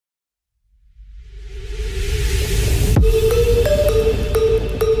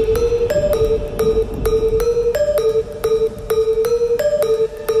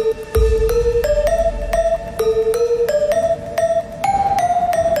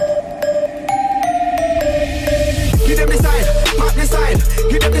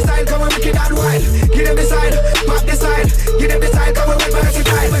side, come and wicked and wild. Give them the side, pop the side. Give them the side, come and with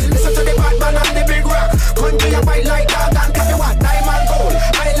versatile. Listen to the bad man and the big rock. Country a fight like dog and copy what? Diamond gold,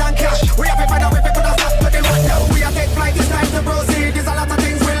 island cash. We have to find out if we put us up to the one now. We are take flight, it's time to proceed. There's a lot of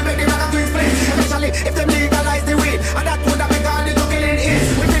things will make the runner to split. Especially if them legalize the weed. And that would have been all the killing is.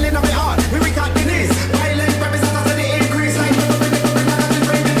 We feeling on the heart, we record the knees. Violent representatives of the increase. Like we don't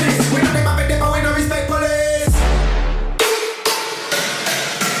bring the peace. We know them have it, but we don't respect police.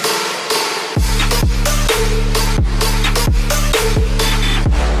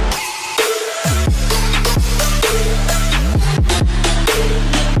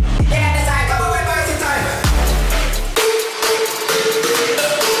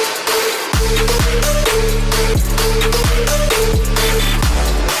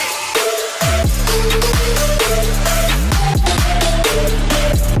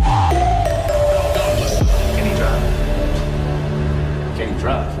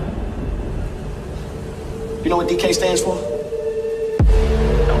 You know what DK stands for?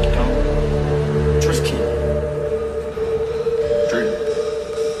 Donkey Kong. Drift King. Drill.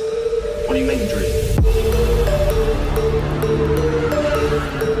 What do you mean, drill?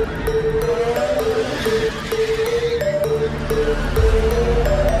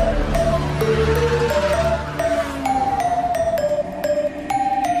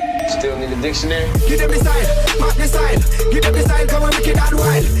 Still need a dictionary? Give them the side, pop the side. Give them the side, come and wicked and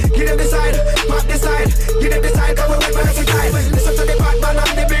wild. Give them the side, pop the side. Give them the side, come and with versatile. Listen to the bad man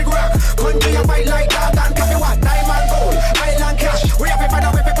and the big rock. Country a fight like dog and copy what? Diamond gold, island cash. We have to find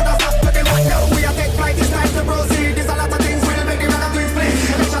out if we put us up to the one now. We are take flight, it's time to proceed. There's a lot of things will make the runner to split.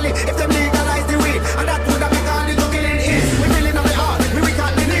 Especially if them legalize the weed. And that would have been all the killing is. We feeling on the heart, we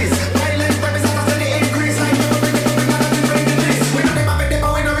record the knees. Violent representatives of the increase. Like we don't bring the peace. We know them have it,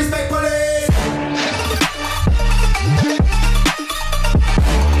 but we don't respect police.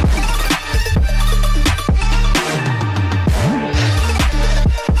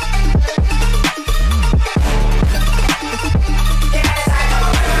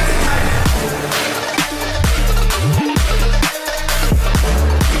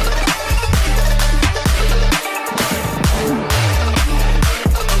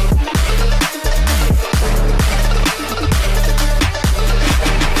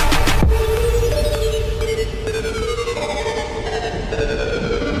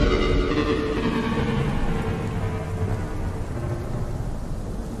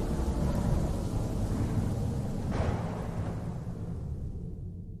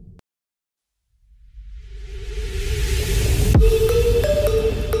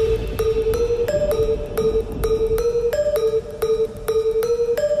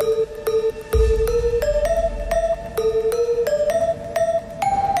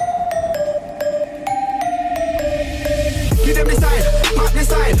 Give them the side, pop the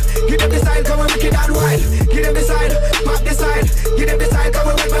side. Give them the side, come and wicked and wild. Give them the side, pop the side. Give them the side, come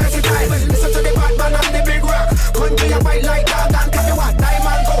and with versatile. Listen to the bad man and the big rock. Country a fight like dog and copy what?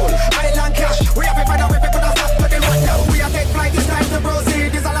 Diamond gold, island cash. We have to find out if we put us up to the one now. We are take flight, it's time to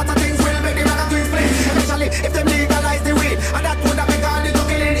proceed. There's a lot of things will make the runner to split. Especially if them legalize the weed. And that would have been all the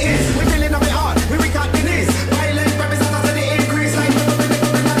killing is. We feeling on the heart, we record the knees. Violent representatives of the increase. Like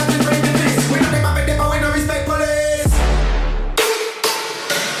we don't bring the peace. We know them have it, but we don't respect police.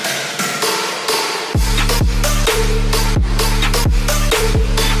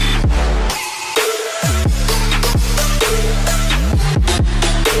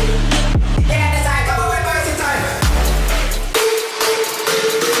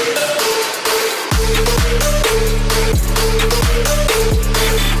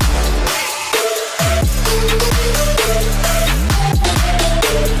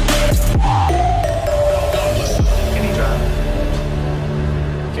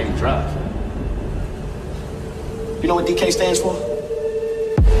 You know what DK stands for?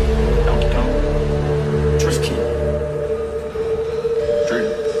 Donkey Kong. Drift King. Drill.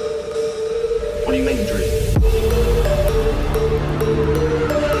 What do you mean, drill?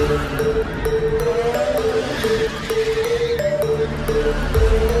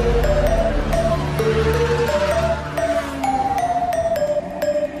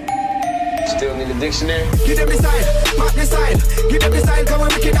 Still need a dictionary? Give them the side, pop the side. Give them the side, come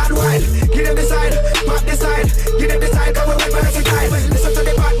and wicked and wild. Give them the side, pop the side. Give them the side, come and with versatile. Listen to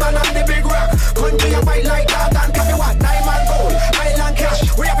the bad man and the big rock. Country a fight like dog and copy what? Diamond gold, island cash.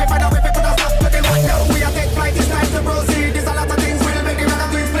 We have to find out if we put us up to the one now. We are take flight, it's time to proceed. There's a lot of things will make the runner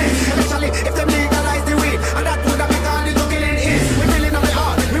to split. Especially if them legalize the weed. And that would have been all the killing is. We feeling on the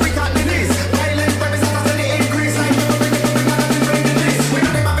heart, we record the knees. Violent representatives of the increase. Like we don't bring the peace. We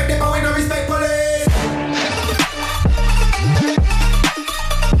know them have it, but we don't respect police.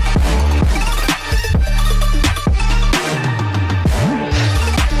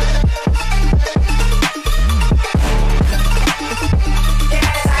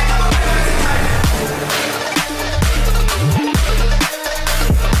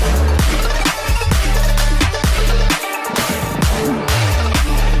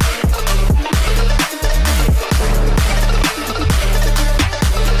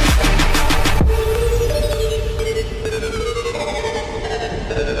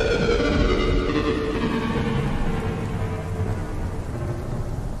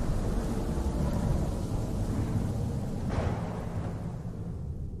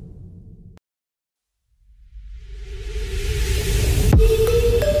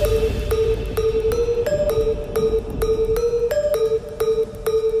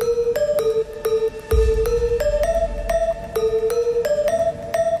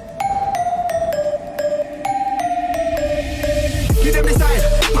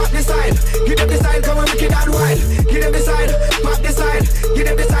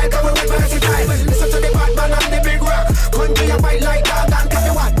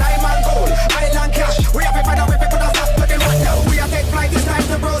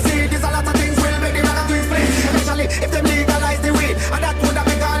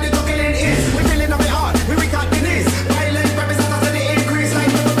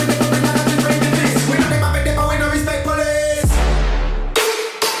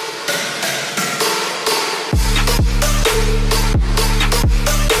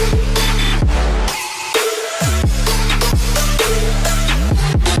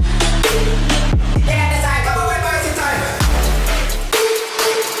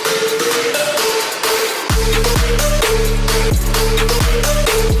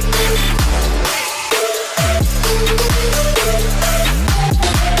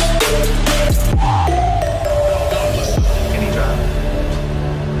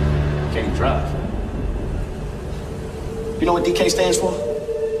 what DK stands for?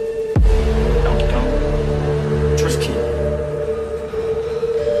 Donkey Kong. Drisky.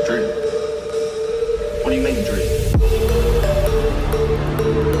 Dre. What do you mean, Dre?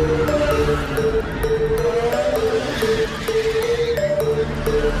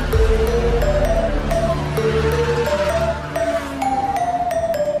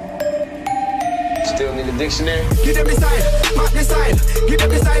 Still need a dictionary? Give them the side, pop the side. Give them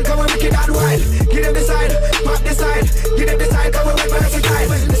the side, come and wicked and wild. Give them the side, pop the side. Give them the side, come and wet versatile.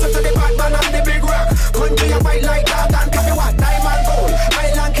 Listen to the Batman and the big rock. Country and fight like dog and coffee what? Diamond gold,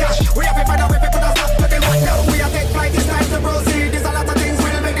 island cash. We have to find a way to put a stop to the what now. We are take flight, it's time to proceed. There's a lot of things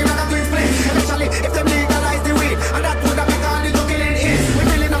we'll make the rock to explain. Especially if them legalize the weed. And that would have been all the killing is. We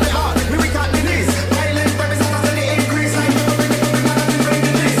feeling on the heart, we weak on the knees. Violent weapons are steady increase. Like we bring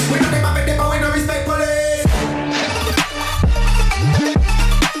the this. We know them have it, but we no respect police.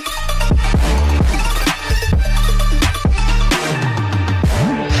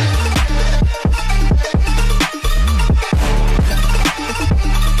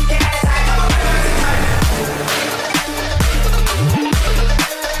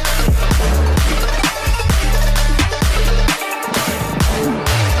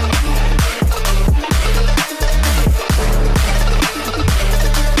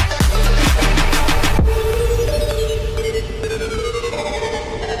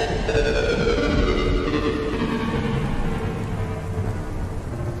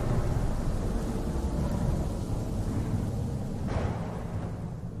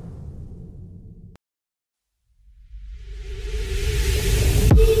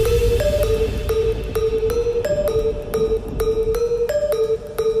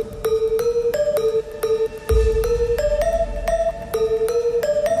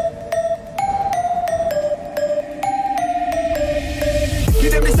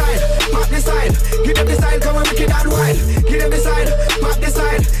 Give them the side, pop the side. Give them the side, come and wicked and wild. Give them the side, pop the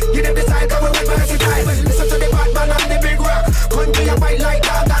side. Give them the side, come and wet versatile. Listen to the Batman and the big rock. Country and fight like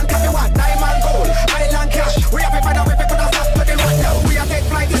dog and coffee what? Diamond gold, island cash. We have to find a way to put a stop to the what now. We are take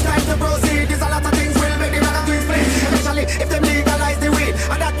flight, it's time to proceed. There's a lot of things we'll make the rock to explain. Especially if them legalize the weed.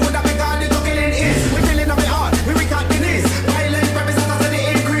 And that would have been all the killing is. We feeling on the heart, we weak on the knees. Violent weapons are steady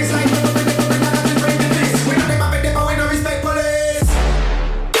increase. Like we bring the this. We know them have it, but we no respect police.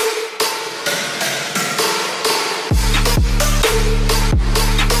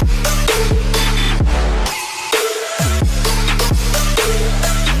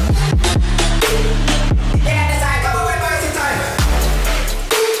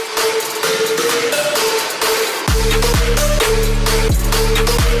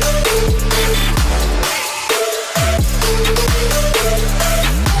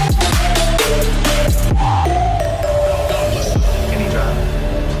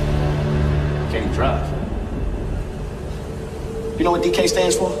 You know what DK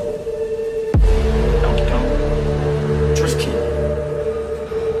stands for? Donkey Kong. Drisky.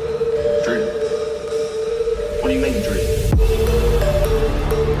 Dre. What do you mean, Dre?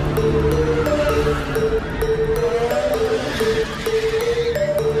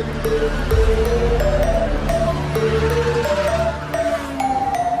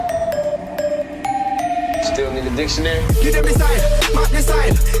 Still need a dictionary? Give them the side, pop the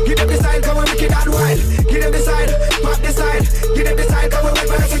side. Give them the side, come and wicked and wild. Give them the side, pop the side. Give them the side, come and wet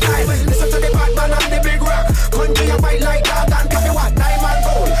versatile. Listen to the Batman and the big rock. Country and fight like dog and coffee what? Diamond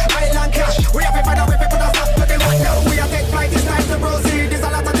gold, island cash. We have to find a way to put a stop to the what now. We are take flight, it's time to proceed. There's a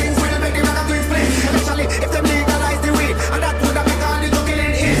lot of things we'll make the rock to explain. Especially if them legalize the weed. And that would have been all the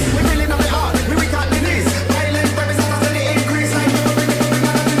killing is. We feeling on the heart, we weak on the knees. Violent weapons are steady increase. Like we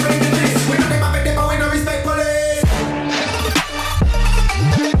bring the this. We know them have it, but we no respect police.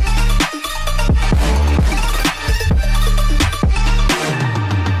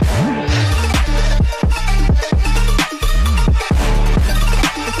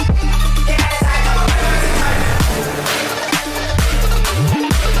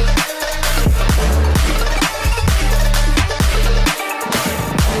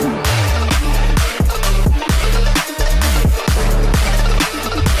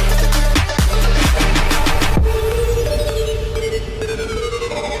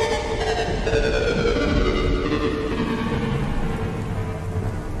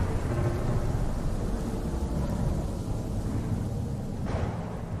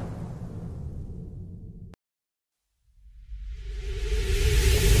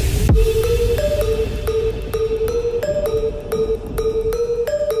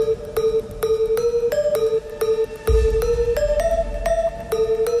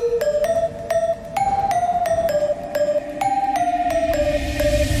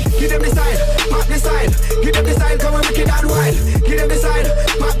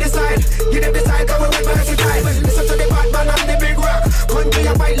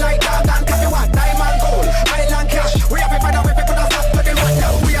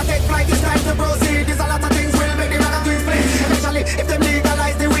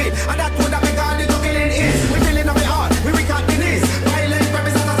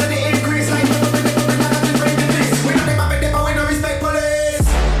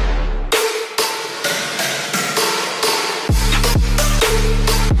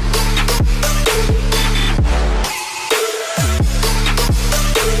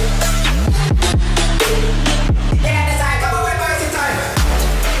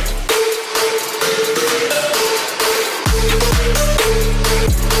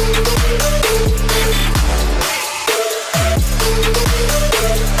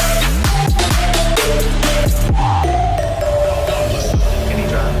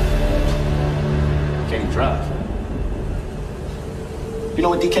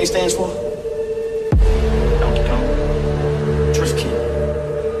 what DK stands for? Donkey Kong. Drift King.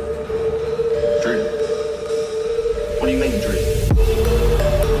 Drift. What do you mean, Drift?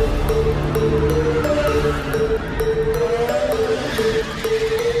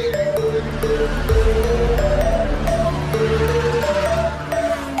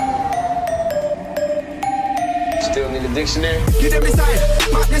 Still need a dictionary? Give them the side,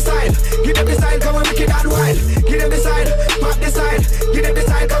 pop the side. Give them the side, come and make it that wild. Give them the side, pop the side. Give them the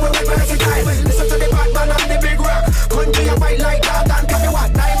side, come and make versatile. Listen to the Batman and the big rock. Country a fight like dog and carry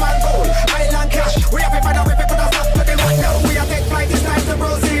what? Diamond gold, island cash. We have paper, we put a stop to the right now. We have take flight, it's time to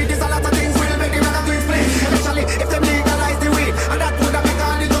proceed. There's a lot of things we'll make the rock to explain. Especially if them legalize the weed. And that would have make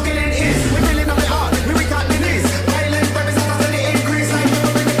all the killing is. We feeling on the heart, we weak on the knees. Violence, weapons, and the increase. Like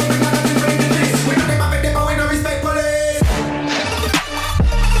we're coming out of the brain release. We know them have it, but we no respect police.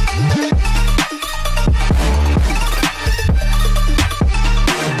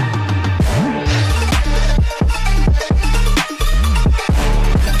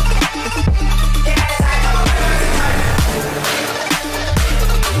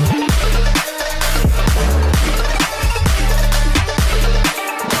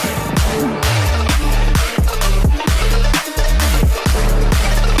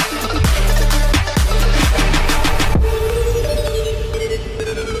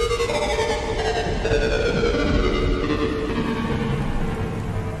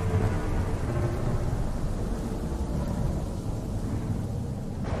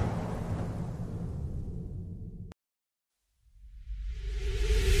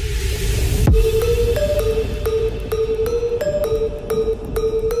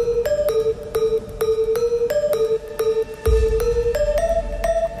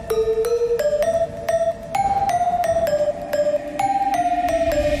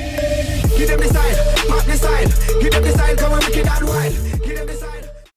 Give them the side, pop the side. Give them the side, come and make it that wild.